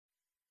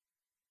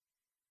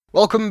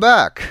Welcome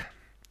back.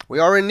 We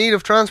are in need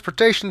of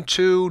transportation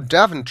to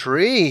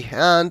Daventry,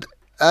 and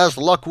as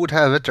luck would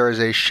have it, there is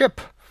a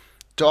ship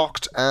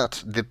docked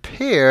at the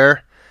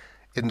pier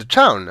in the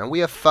town, and we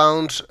have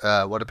found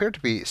what appear to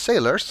be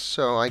sailors,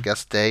 so I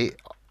guess they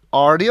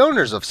are the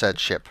owners of said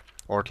ship,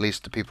 or at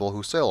least the people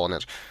who sail on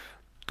it.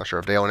 Not sure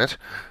if they own it.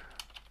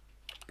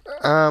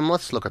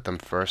 Let's look at them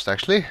first,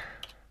 actually.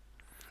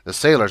 The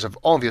sailors have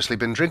obviously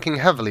been drinking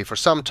heavily for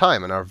some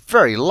time and are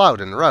very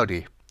loud and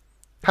rowdy.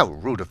 How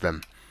rude of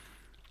them.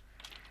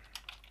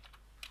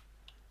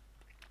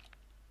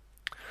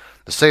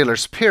 The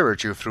sailors peer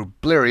at you through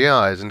bleary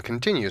eyes and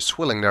continue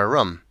swilling their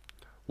rum.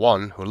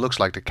 One, who looks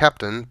like the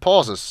captain,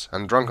 pauses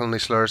and drunkenly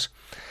slurs,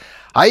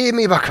 "Aye,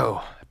 me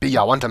bucko, be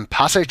ya wanting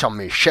passage on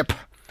me ship?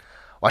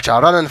 What ya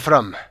running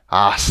from?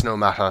 No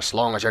matter as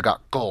long as you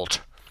got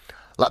gold.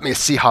 Let me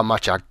see how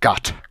much ya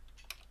got."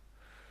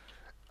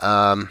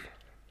 Where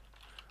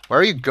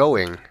are you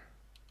going?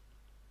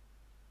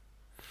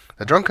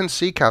 The drunken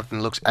sea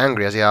captain looks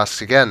angry as he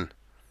asks again.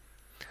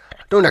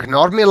 "Don't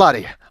ignore me,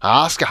 laddie.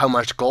 I ask you how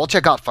much gold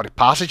you got for the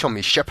passage on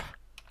me ship."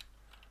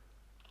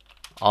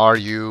 Are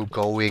you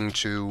going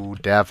to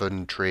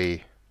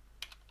Daventry?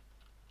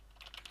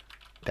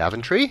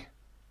 Daventry?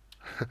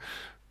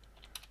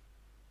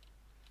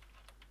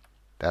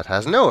 That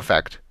has no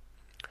effect.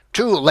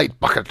 "Too late,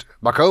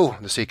 bucko,"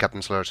 the sea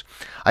captain slurs.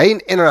 "I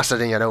ain't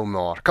interested in you no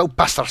more. Go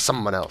pester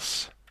someone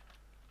else."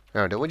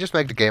 Oh, did we just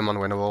make the game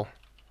unwinnable?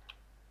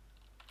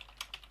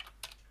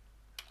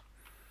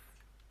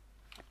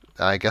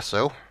 I guess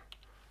so.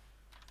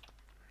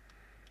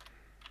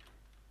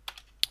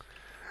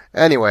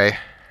 Anyway.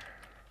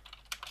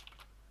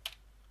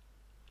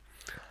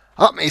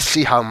 Let me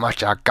see how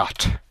much I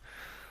got.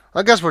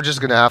 I guess we're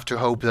just gonna have to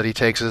hope that he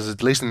takes us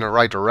at least in the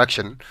right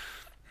direction.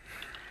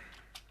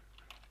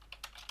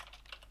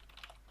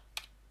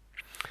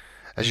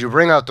 As you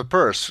bring out the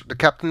purse, the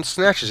captain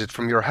snatches it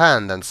from your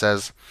hand and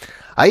says,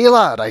 "Aye,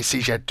 lad, I see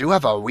you do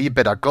have a wee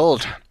bit of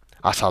gold.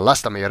 That's a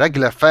less than my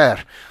regular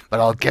fare, but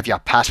I'll give you a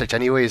passage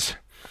anyways.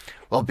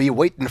 We'll be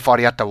waiting for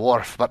you at the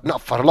wharf, but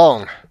not for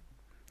long."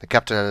 The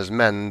captain and his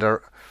men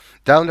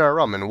down their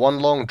rum in one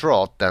long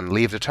draught, then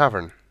leave the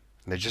tavern.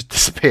 They just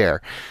disappear.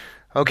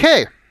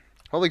 Okay,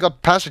 well, we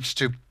got passage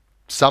to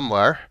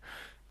somewhere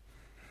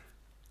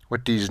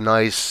with these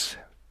nice,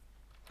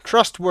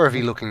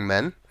 trustworthy-looking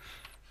men.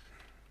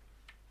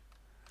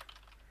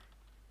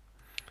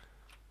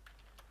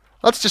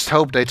 Let's just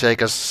hope they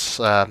take us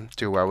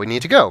to where we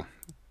need to go.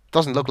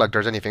 Doesn't look like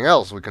there's anything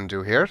else we can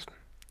do here.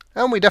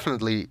 And we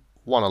definitely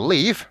want to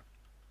leave.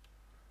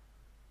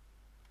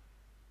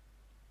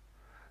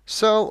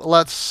 So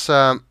let's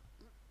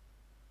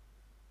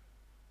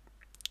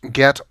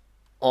get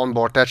on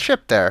board that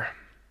ship there.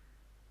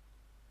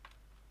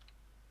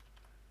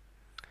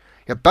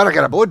 "You better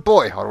get aboard,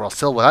 boy, or we'll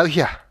sail without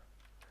you."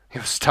 He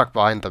was stuck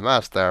behind the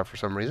mast there for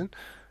some reason.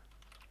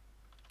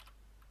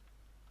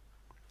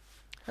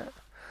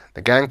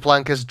 The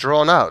gangplank is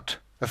drawn out.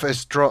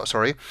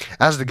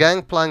 As the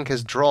gangplank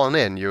is drawn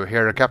in, you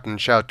hear the captain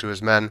shout to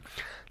his men,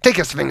 "Take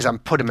his things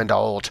and put him in the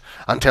hold,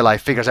 until I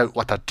figures out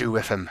what to do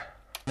with him."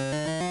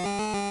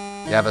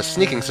 You have a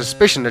sneaking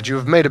suspicion that you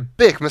have made a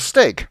big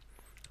mistake.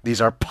 These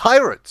are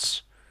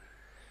pirates.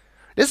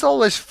 This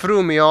always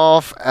threw me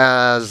off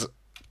as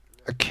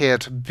a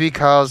kid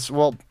because,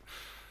 well,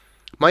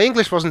 my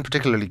English wasn't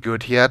particularly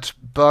good yet,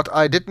 but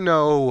I did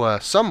know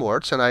some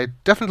words, and I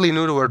definitely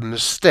knew the word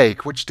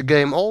mistake, which the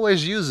game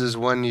always uses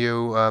when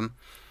you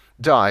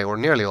die, or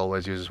nearly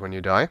always uses when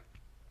you die.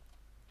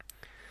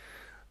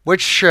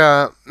 Which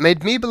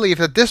made me believe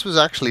that this was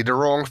actually the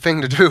wrong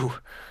thing to do,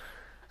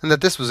 and that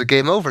this was a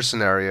game over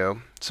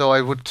scenario. So I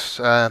would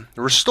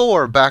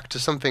restore back to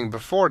something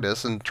before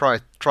this and try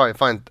and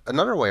find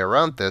another way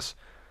around this,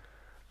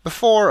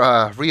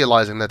 before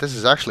realizing that this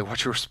is actually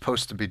what you're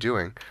supposed to be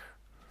doing.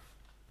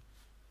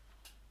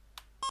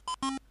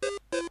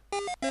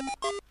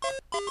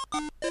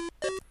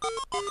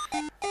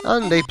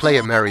 And they play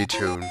a merry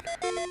tune.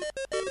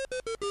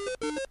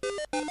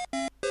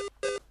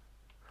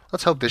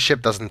 Let's hope this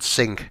ship doesn't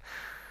sink.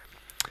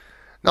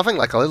 Nothing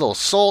like a little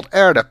salt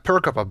air to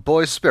perk up a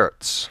boy's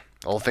spirits.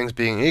 All things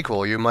being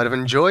equal, you might have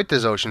enjoyed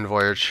this ocean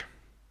voyage.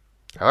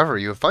 However,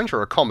 you find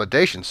your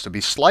accommodations to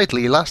be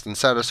slightly less than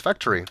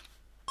satisfactory.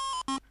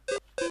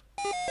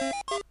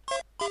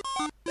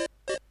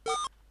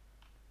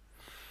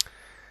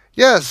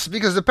 Yes,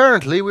 because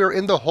apparently we're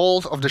in the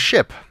hold of the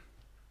ship,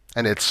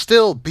 and it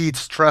still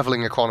beats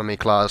traveling economy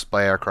class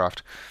by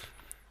aircraft.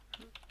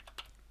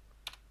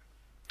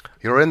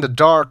 You're in the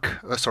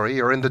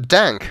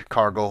dank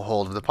cargo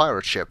hold of the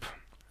pirate ship.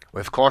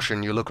 With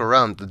caution, you look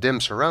around the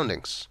dim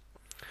surroundings.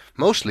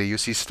 Mostly you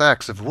see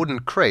stacks of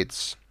wooden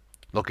crates.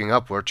 Looking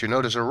upward, you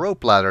notice a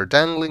rope ladder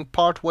dangling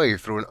part way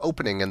through an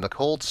opening in the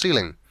hold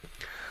ceiling.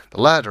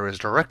 The ladder is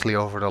directly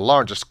over the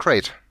largest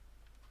crate.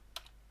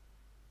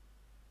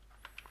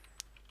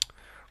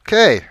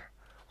 Okay,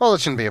 well, that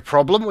shouldn't be a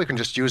problem. We can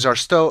just use our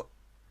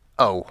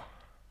Oh,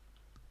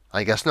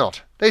 I guess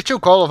not. They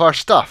took all of our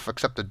stuff,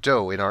 except the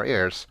dough in our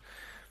ears.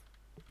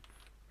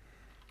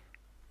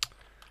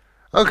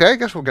 Okay, I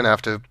guess we're gonna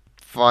have to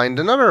find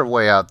another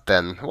way out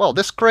then. Well,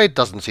 this crate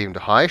doesn't seem too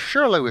high.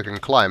 Surely we can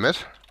climb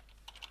it.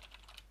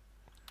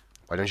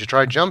 Why don't you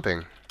try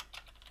jumping?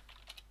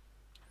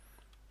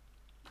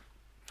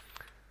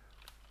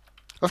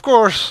 Of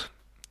course,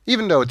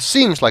 even though it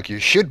seems like you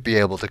should be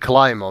able to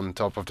climb on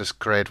top of this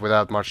crate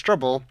without much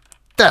trouble,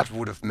 that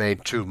would have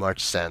made too much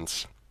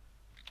sense.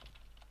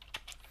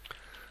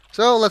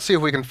 So let's see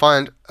if we can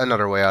find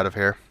another way out of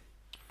here.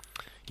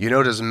 You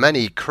notice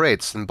many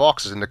crates and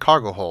boxes in the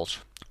cargo hold.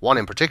 One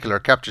in particular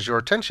captures your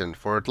attention,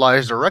 for it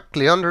lies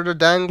directly under the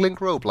dangling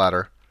rope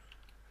ladder.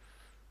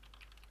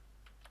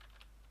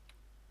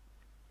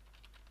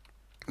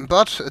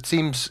 But it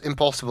seems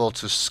impossible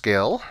to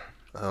scale.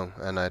 Oh,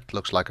 and it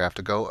looks like I have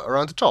to go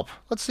around the top.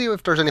 Let's see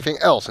if there's anything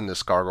else in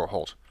this cargo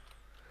hold.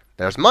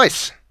 There's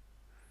mice!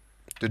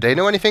 Do they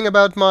know anything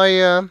about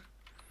my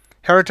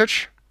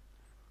heritage?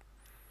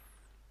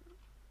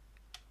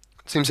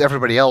 It seems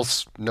everybody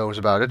else knows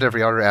about it.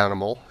 Every other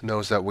animal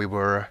knows that we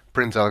were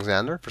Prince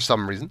Alexander for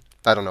some reason.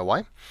 I don't know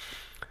why.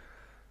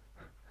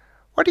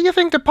 What do you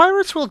think the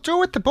pirates will do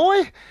with the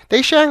boy?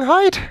 They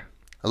shanghaied.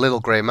 A little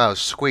grey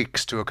mouse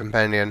squeaks to a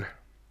companion.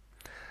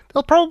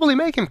 They'll probably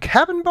make him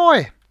cabin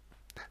boy,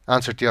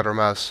 answered the other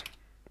mouse.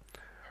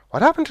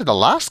 What happened to the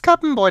last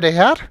cabin boy they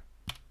had?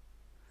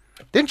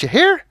 Didn't you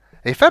hear?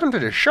 They fed him to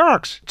the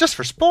sharks, just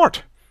for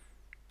sport.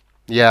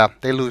 Yeah,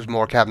 they lose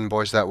more cabin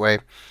boys that way.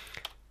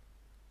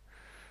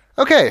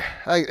 Okay,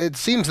 it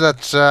seems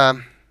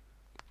that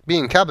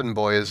being cabin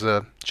boy is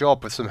a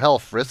job with some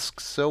health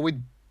risks, so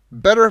we'd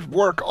better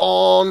work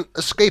on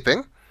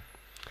escaping.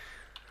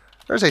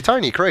 There's a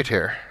tiny crate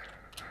here.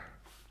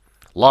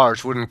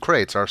 Large wooden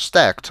crates are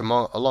stacked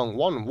along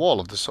one wall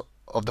of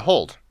the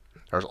hold.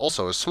 There's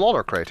also a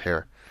smaller crate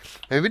here.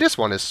 Maybe this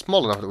one is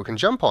small enough that we can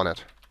jump on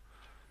it.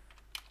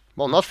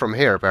 Well, not from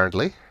here,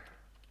 apparently.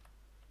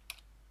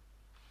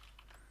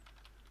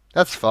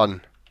 That's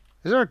fun.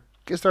 Is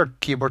there a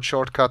keyboard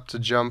shortcut to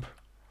jump?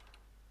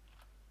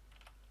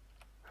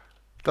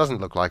 Doesn't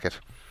look like it.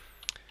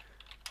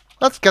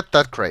 Let's get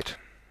that crate.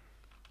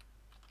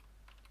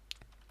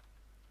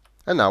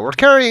 And now we're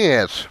carrying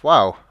it.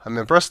 Wow, I'm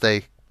impressed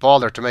they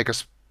bothered to make a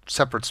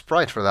separate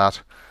sprite for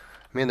that.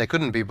 I mean, they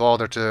couldn't be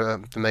bothered to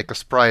make a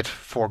sprite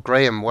for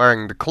Graham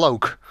wearing the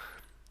cloak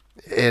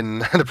in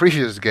the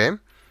previous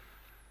game.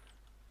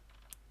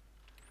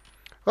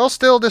 Well,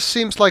 still, this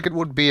seems like it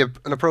would be an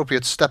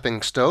appropriate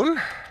stepping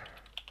stone.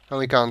 And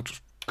we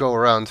can't go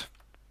around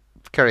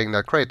carrying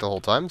that crate the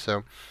whole time,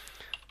 so...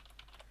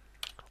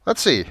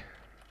 Let's see.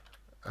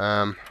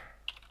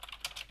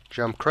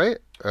 Jump crate.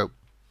 Oh.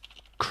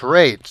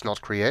 Crate,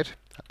 not create.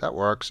 That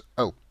works.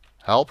 Oh.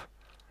 Help.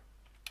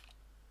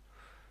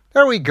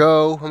 There we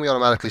go. And we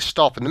automatically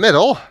stop in the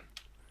middle.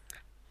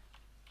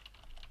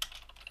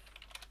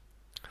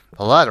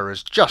 The ladder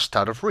is just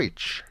out of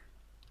reach.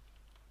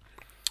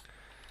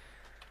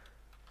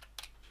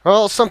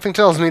 Well, something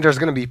tells me there's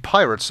going to be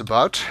pirates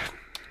about.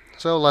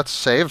 So let's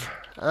save,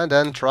 and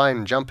then try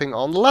and jumping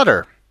on the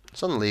ladder.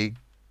 Suddenly,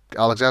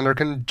 Alexander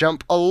can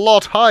jump a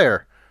lot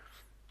higher.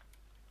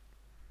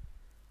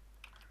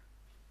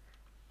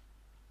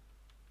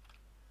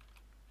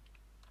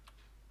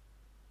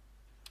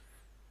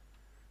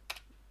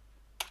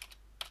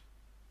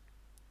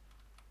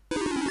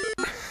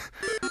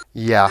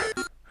 Yeah,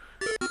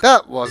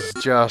 that was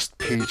just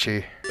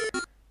peachy.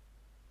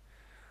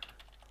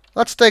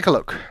 Let's take a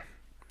look.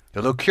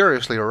 You look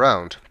curiously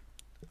around.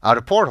 Out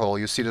a porthole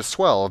you see the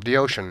swell of the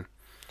ocean.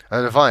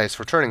 A device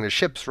for turning the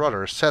ship's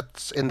rudder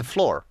sets in the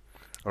floor.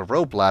 A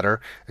rope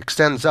ladder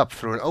extends up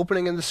through an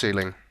opening in the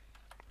ceiling.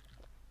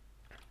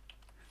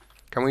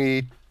 Can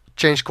we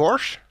change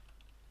course?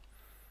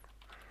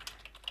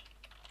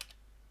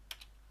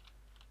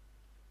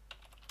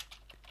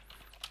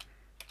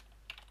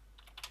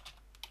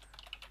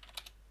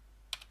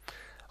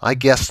 I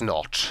guess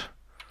not.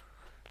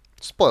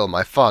 Spoil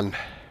my fun.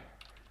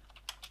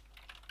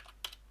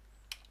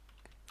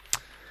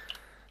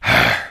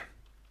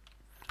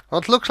 Well,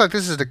 it looks like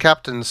this is the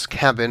captain's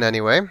cabin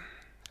anyway,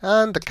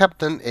 and the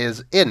captain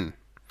is in,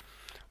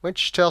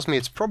 which tells me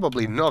it's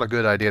probably not a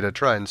good idea to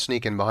try and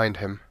sneak in behind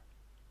him.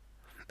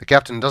 The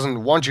captain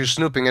doesn't want you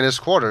snooping in his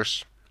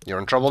quarters. You're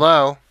in trouble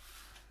now.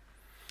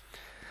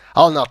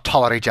 I'll not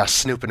tolerate you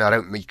snooping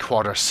around me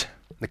quarters,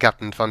 the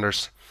captain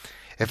thunders.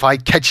 If I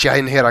catch you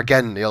in here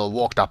again, you'll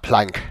walk the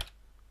plank.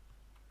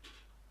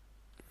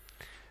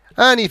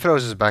 And he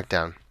throws his back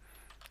down.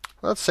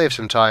 Let's save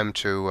some time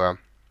to...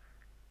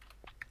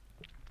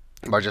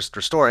 by just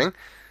restoring.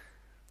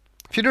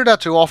 If you do that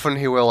too often,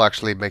 he will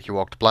actually make you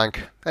walk the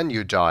plank, and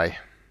you die.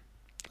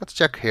 Let's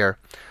check here.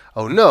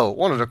 Oh no,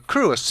 one of the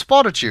crew has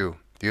spotted you.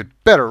 You'd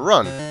better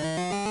run.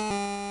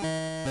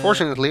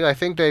 Fortunately, I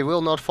think they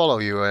will not follow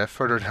you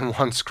further than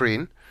one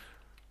screen.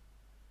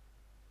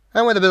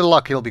 And with a bit of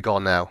luck, he'll be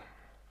gone now.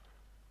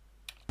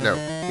 No,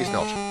 he's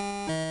not.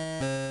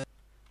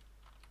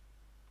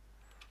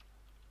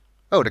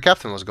 Oh, the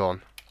captain was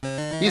gone.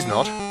 He's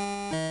not.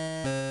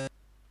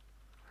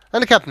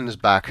 And the captain is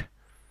back.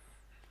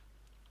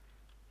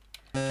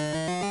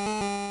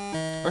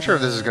 Not sure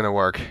if this is gonna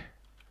work.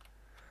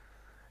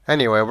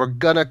 Anyway, we're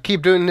gonna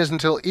keep doing this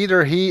until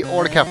either he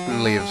or the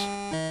captain leaves.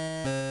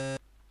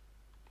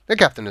 The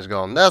captain is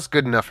gone. That's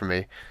good enough for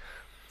me.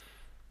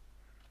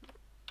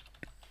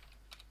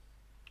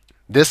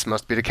 This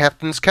must be the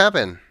captain's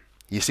cabin.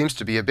 He seems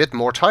to be a bit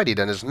more tidy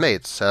than his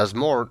mates, as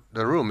the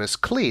room is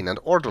clean and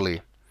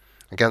orderly.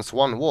 Against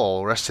one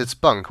wall rests its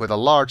bunk with a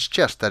large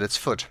chest at its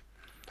foot.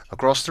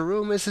 Across the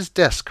room is his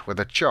desk with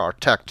a chart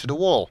tacked to the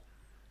wall.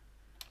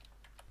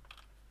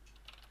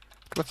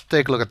 Let's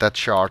take a look at that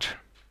chart.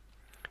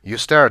 You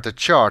stare at the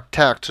chart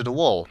tacked to the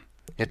wall.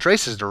 It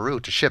traces the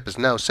route the ship is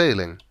now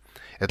sailing.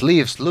 It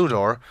leaves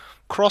Ludor,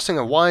 crossing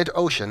a wide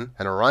ocean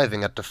and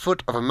arriving at the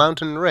foot of a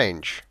mountain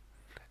range.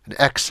 An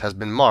X has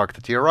been marked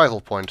at the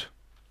arrival point.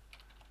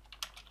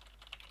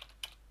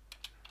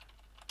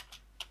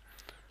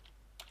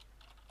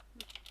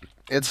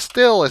 It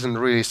still isn't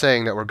really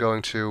saying that we're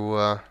going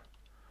to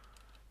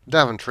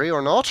Daventry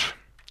or not.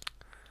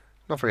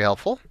 Not very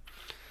helpful.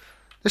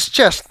 This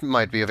chest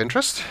might be of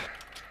interest.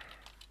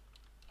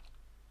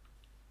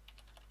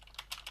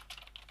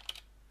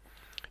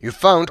 You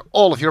found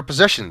all of your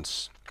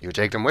possessions. You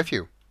take them with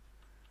you.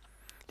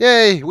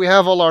 Yay! We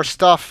have all our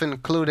stuff,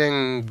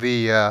 including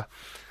the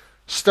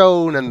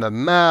stone and the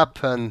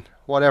map and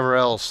whatever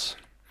else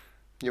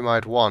you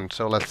might want.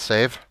 So let's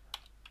save.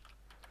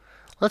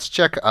 Let's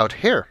check out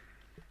here.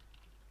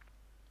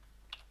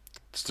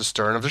 It's the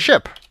stern of the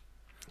ship.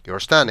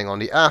 You're standing on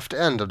the aft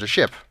end of the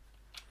ship.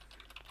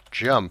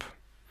 Jump.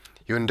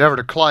 You endeavor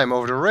to climb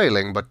over the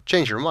railing, but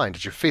change your mind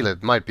as you feel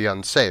it might be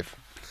unsafe.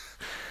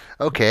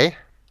 Okay.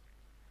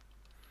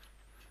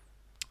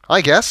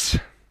 I guess.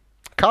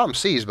 Calm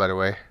seas, by the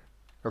way.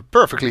 They're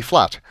perfectly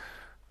flat.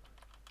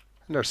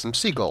 And there's some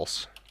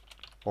seagulls.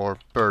 Or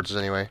birds,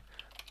 anyway.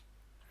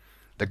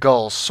 The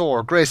gulls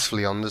soar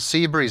gracefully on the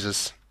sea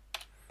breezes.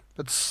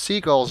 But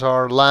seagulls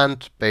are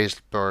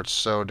land-based birds,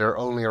 so they're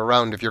only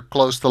around if you're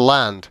close to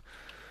land.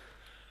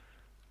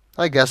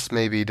 I guess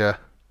maybe the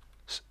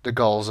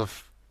gulls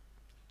of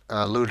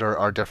Ludor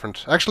are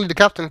different. Actually, the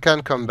captain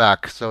can come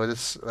back, so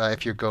it's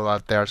if you go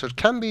out there, so it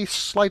can be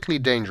slightly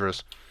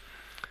dangerous.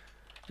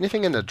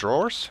 Anything in the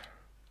drawers?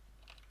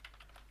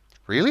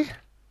 Really?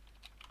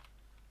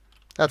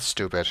 That's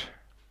stupid.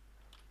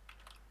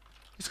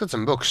 He's got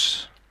some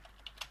books.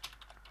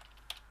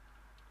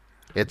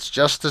 It's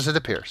just as it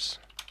appears.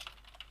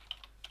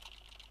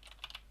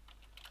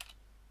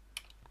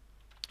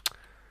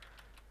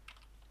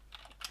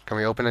 Can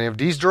we open any of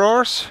these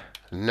drawers?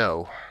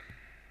 No.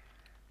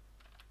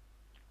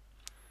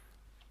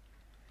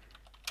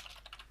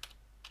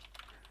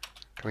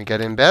 Can we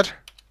get in bed?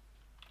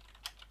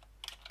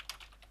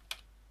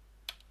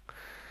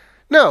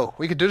 No,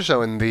 we could do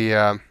so in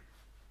the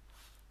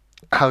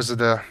House of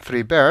the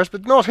Three Bears,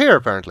 but not here,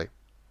 apparently.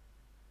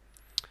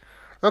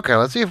 Okay,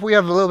 let's see if we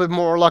have a little bit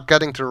more luck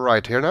getting to the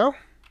right here now.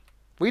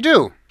 We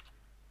do!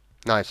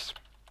 Nice.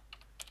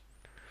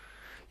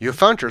 You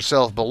found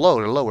yourself below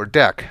the lower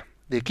deck.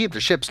 They keep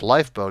the ship's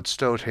lifeboats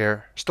stored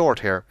here.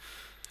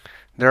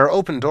 There are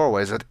open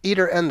doorways at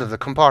either end of the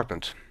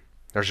compartment.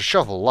 There's a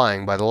shovel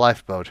lying by the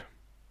lifeboat.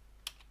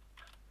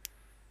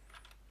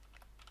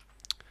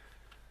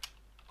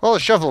 Well, the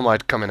shovel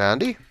might come in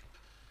handy.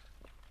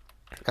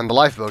 And the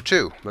lifeboat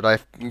too, but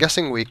I'm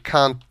guessing we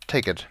can't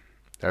take it.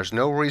 There's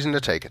no reason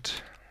to take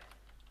it.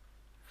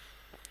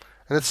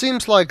 And it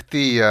seems like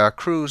the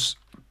crew's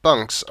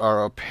bunks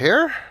are up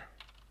here.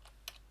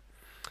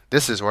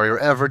 This is where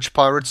your average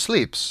pirate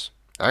sleeps.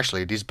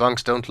 Actually, these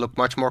bunks don't look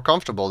much more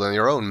comfortable than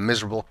your own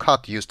miserable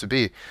cot used to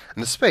be,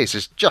 and the space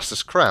is just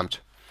as cramped.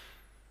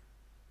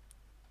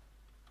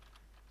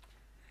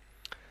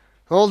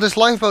 Well, this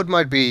lifeboat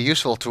might be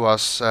useful to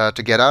us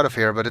to get out of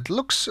here, but it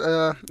looks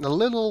a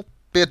little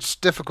bit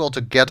difficult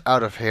to get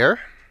out of here.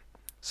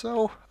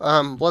 So,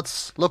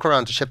 let's look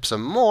around the ship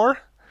some more,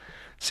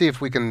 see if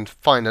we can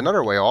find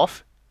another way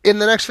off in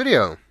the next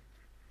video.